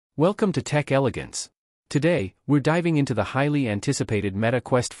Welcome to Tech Elegance. Today, we're diving into the highly anticipated Meta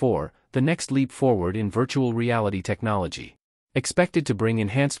Quest 4, the next leap forward in virtual reality technology. Expected to bring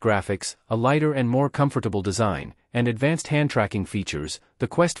enhanced graphics, a lighter and more comfortable design, and advanced hand tracking features, the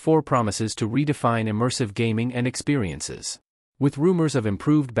Quest 4 promises to redefine immersive gaming and experiences. With rumors of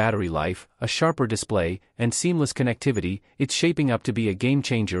improved battery life, a sharper display, and seamless connectivity, it's shaping up to be a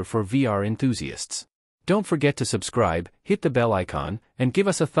game-changer for VR enthusiasts. Don't forget to subscribe, hit the bell icon, and give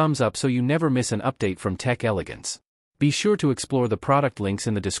us a thumbs up so you never miss an update from Tech Elegance. Be sure to explore the product links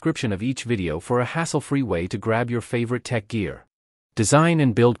in the description of each video for a hassle-free way to grab your favorite tech gear. Design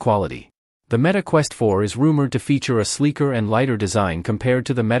and build quality. The Meta Quest 4 is rumored to feature a sleeker and lighter design compared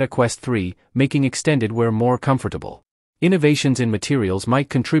to the Meta Quest 3, making extended wear more comfortable. Innovations in materials might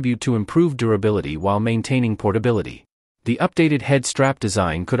contribute to improved durability while maintaining portability. The updated head strap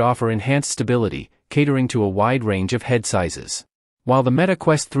design could offer enhanced stability, catering to a wide range of head sizes. While the Meta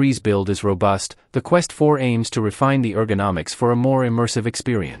Quest 3's build is robust, the Quest 4 aims to refine the ergonomics for a more immersive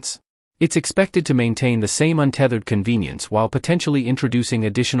experience. It's expected to maintain the same untethered convenience while potentially introducing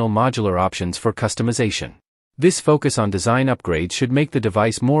additional modular options for customization. This focus on design upgrades should make the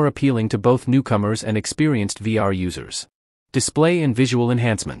device more appealing to both newcomers and experienced VR users. Display and visual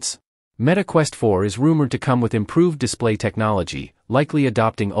enhancements. Meta Quest 4 is rumored to come with improved display technology, likely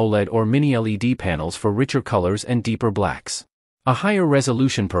adopting OLED or mini-LED panels for richer colors and deeper blacks. A higher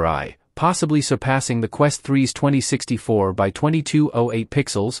resolution per eye, possibly surpassing the Quest 3's 2064 by 2208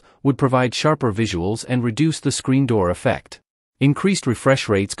 pixels, would provide sharper visuals and reduce the screen door effect. Increased refresh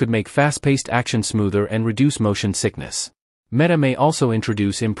rates could make fast-paced action smoother and reduce motion sickness. Meta may also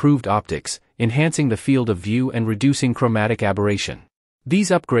introduce improved optics, enhancing the field of view and reducing chromatic aberration.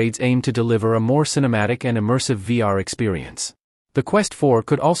 These upgrades aim to deliver a more cinematic and immersive VR experience. The Quest 4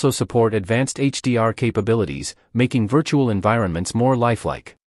 could also support advanced HDR capabilities, making virtual environments more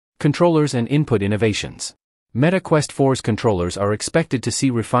lifelike. Controllers and input innovations. Meta Quest 4's controllers are expected to see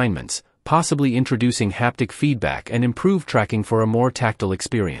refinements, possibly introducing haptic feedback and improved tracking for a more tactile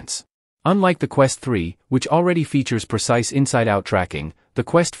experience. Unlike the Quest 3, which already features precise inside-out tracking, the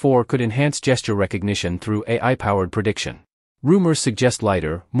Quest 4 could enhance gesture recognition through AI-powered prediction. Rumors suggest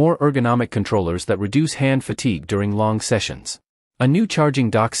lighter, more ergonomic controllers that reduce hand fatigue during long sessions. A new charging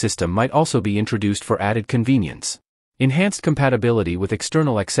dock system might also be introduced for added convenience. Enhanced compatibility with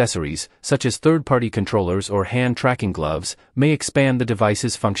external accessories, such as third-party controllers or hand tracking gloves, may expand the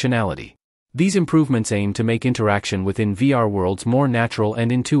device's functionality. These improvements aim to make interaction within VR worlds more natural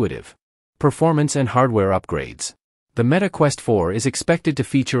and intuitive. Performance and hardware upgrades. The Meta Quest 4 is expected to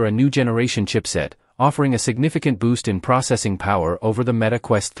feature a new generation chipset, offering a significant boost in processing power over the Meta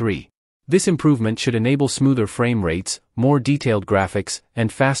Quest 3. This improvement should enable smoother frame rates, more detailed graphics,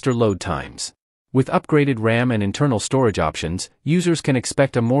 and faster load times. With upgraded RAM and internal storage options, users can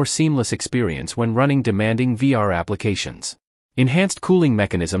expect a more seamless experience when running demanding VR applications. Enhanced cooling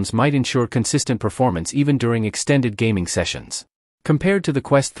mechanisms might ensure consistent performance even during extended gaming sessions. Compared to the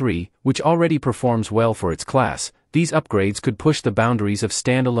Quest 3, which already performs well for its class, these upgrades could push the boundaries of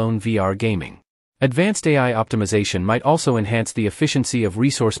standalone VR gaming. Advanced AI optimization might also enhance the efficiency of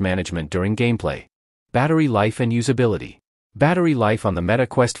resource management during gameplay. Battery life and usability. Battery life on the Meta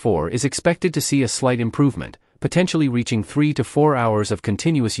Quest 4 is expected to see a slight improvement, potentially reaching 3 to 4 hours of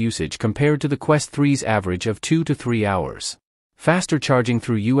continuous usage compared to the Quest 3's average of 2 to 3 hours. Faster charging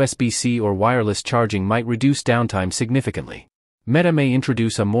through USB-C or wireless charging might reduce downtime significantly. Meta may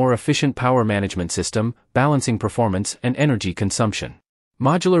introduce a more efficient power management system, balancing performance and energy consumption.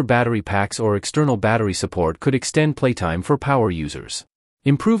 Modular battery packs or external battery support could extend playtime for power users.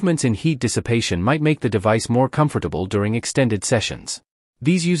 Improvements in heat dissipation might make the device more comfortable during extended sessions.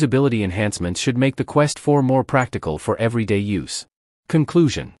 These usability enhancements should make the Quest 4 more practical for everyday use.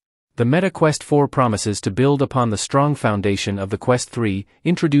 Conclusion. The Meta Quest 4 promises to build upon the strong foundation of the Quest 3,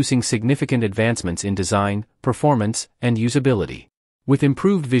 introducing significant advancements in design, performance, and usability. With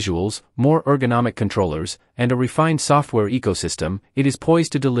improved visuals, more ergonomic controllers, and a refined software ecosystem, it is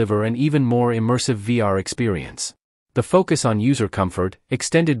poised to deliver an even more immersive VR experience. The focus on user comfort,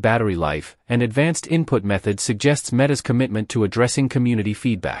 extended battery life, and advanced input methods suggests Meta's commitment to addressing community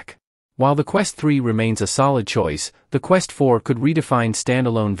feedback. While the Quest 3 remains a solid choice, the Quest 4 could redefine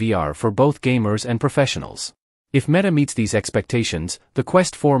standalone VR for both gamers and professionals. If Meta meets these expectations, the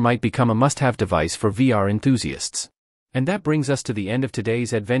Quest 4 might become a must-have device for VR enthusiasts. And that brings us to the end of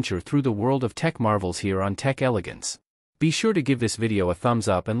today's adventure through the world of tech marvels here on Tech Elegance. Be sure to give this video a thumbs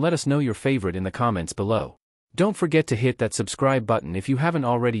up and let us know your favorite in the comments below. Don't forget to hit that subscribe button if you haven't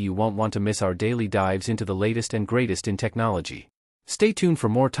already. You won't want to miss our daily dives into the latest and greatest in technology. Stay tuned for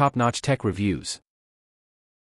more top-notch tech reviews.